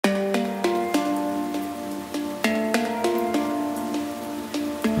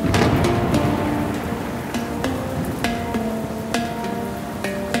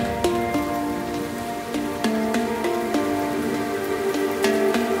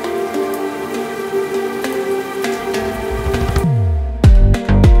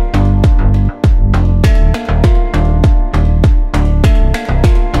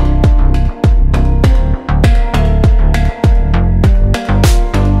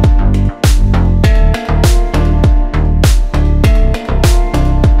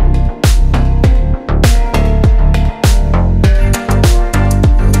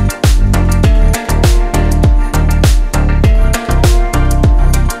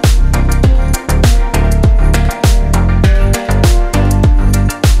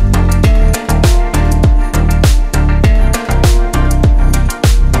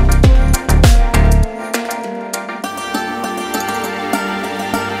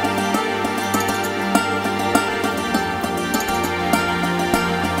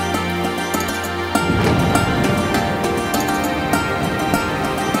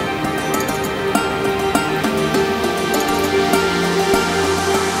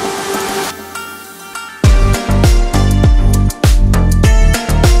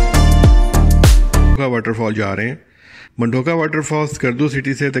Waterfall जा रहे हैं। मंठोका वाटरफॉल स्कर्दू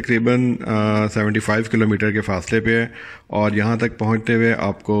सिटी से तकरीबन 75 किलोमीटर के फासले पे है और यहाँ तक पहुँचते हुए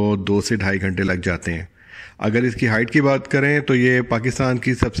आपको 2 से ढाई घंटे लग जाते हैं। अगर इसकी हाइट की बात करें तो ये पाकिस्तान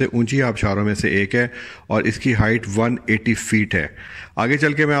की सबसे ऊंची आबशारों में से एक है और इसकी हाइट 180 फीट है। आगे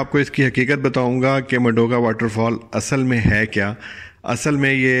चल के मैं आपको इसकी हकीकत बताऊंगा कि मंठोका वाटरफॉल असल में है क्या। असल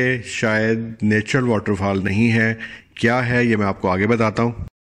में ये शायद नेचुरल वाटरफॉल नहीं है, क्या है ये मैं आपको आगे बताता हूँ।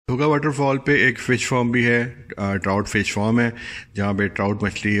 मंठोका वाटरफॉल पे एक फ़िश फार्म भी है, ट्राउट फ़िश फार्म है जहाँ पे ट्राउट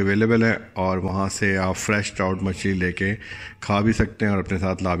मछली अवेलेबल है और वहाँ से आप फ्रेश ट्राउट मछली लेके खा भी सकते हैं और अपने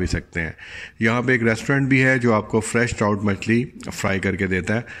साथ ला भी सकते हैं। यहाँ पे एक रेस्टोरेंट भी है जो आपको फ्रेश ट्राउट मछली फ्राई करके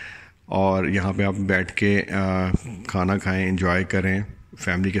देता है और यहाँ पे आप बैठ के खाना खाएं, एंजॉय करें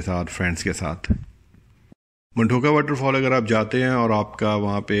फैमिली के साथ, फ्रेंड्स के साथ। मंठोका वाटरफॉल अगर आप जाते हैं और आपका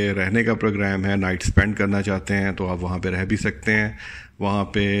वहाँ पे रहने का प्रोग्राम है, नाइट स्पेंड करना चाहते हैं तो आप वहाँ पे रह भी सकते हैं। वहाँ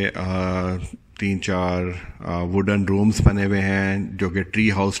पे 3-4 वुडन रूम्स बने हुए हैं जो कि ट्री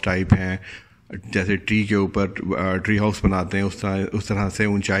हाउस टाइप हैं, जैसे ट्री के ऊपर ट्री हाउस बनाते हैं उस तरह से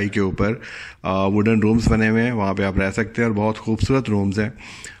ऊंचाई के ऊपर वुडन रूम्स बने हुए हैं। वहाँ पे आप रह सकते हैं और बहुत खूबसूरत रूम्स हैं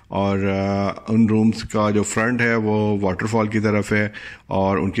और उन रूम्स का जो फ्रंट है वो वाटरफॉल की तरफ है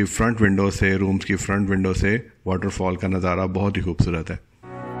और उनकी फ्रंट विंडो से, रूम्स की फ्रंट विंडो से वाटरफॉल का नज़ारा बहुत ही खूबसूरत है।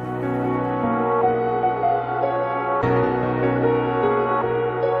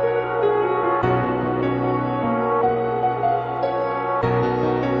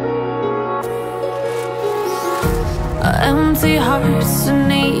 Empty hearts and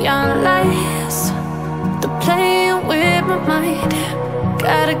neon lights, they're playing with my mind.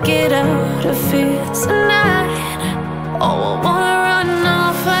 Gotta get out of here tonight. Oh, I wanna run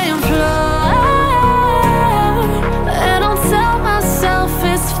off and fly, and I'll tell myself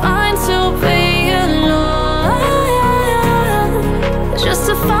it's fine to be alone, just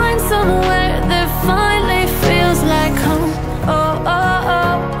to find somewhere that finally feels like home. Oh, oh,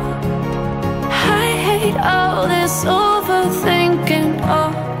 oh. I hate all this overthinking.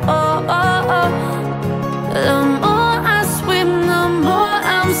 Oh, oh, oh, oh. The more I swim, the more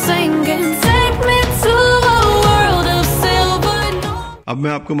I'm sinking. Take me to a world of silver. अब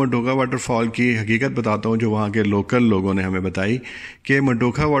मैं आपको मंठोका waterfall की हकीकत बताता हूँ जो वहाँ के लोकल लोगों ने हमें बताई कि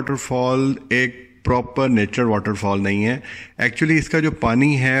मंठोका वाटरफॉल एक प्रॉपर नेचुरल वाटरफॉल नहीं है। एक्चुअली इसका जो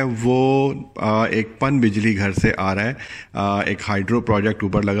पानी है वो एक पन बिजली घर से आ रहा है। एक हाइड्रो प्रोजेक्ट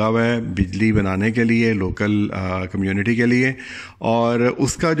ऊपर लगा हुआ है बिजली बनाने के लिए, लोकल कम्युनिटी के लिए, और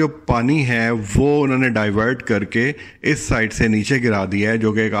उसका जो पानी है वो उन्होंने डाइवर्ट करके इस साइड से नीचे गिरा दिया है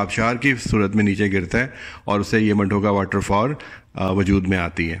जो कि एक आबशार की सूरत में नीचे गिरता है और उससे ये मंठोका वाटरफॉल वजूद में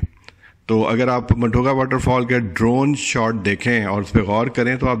आती है। तो अगर आप मंठोका वाटरफॉल के ड्रोन शॉट देखें और उस पर गौर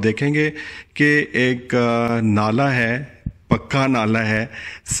करें तो आप देखेंगे कि एक नाला है, पक्का नाला है,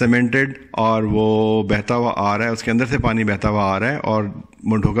 सीमेंटेड, और वो बहता हुआ आ रहा है, उसके अंदर से पानी बहता हुआ आ रहा है और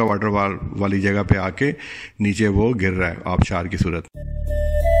मंठोका वाटरफॉल वाली जगह पे आके नीचे वो गिर रहा है आबशार की सूरत।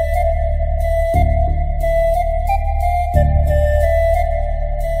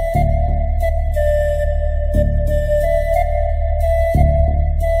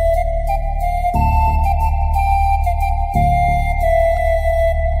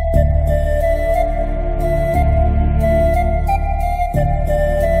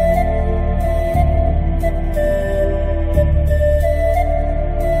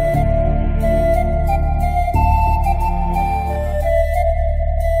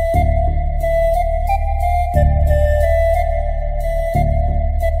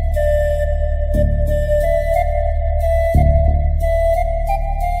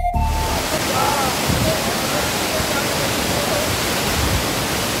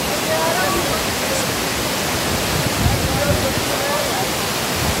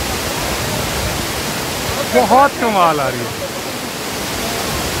 बहुत कमाल आ रही है।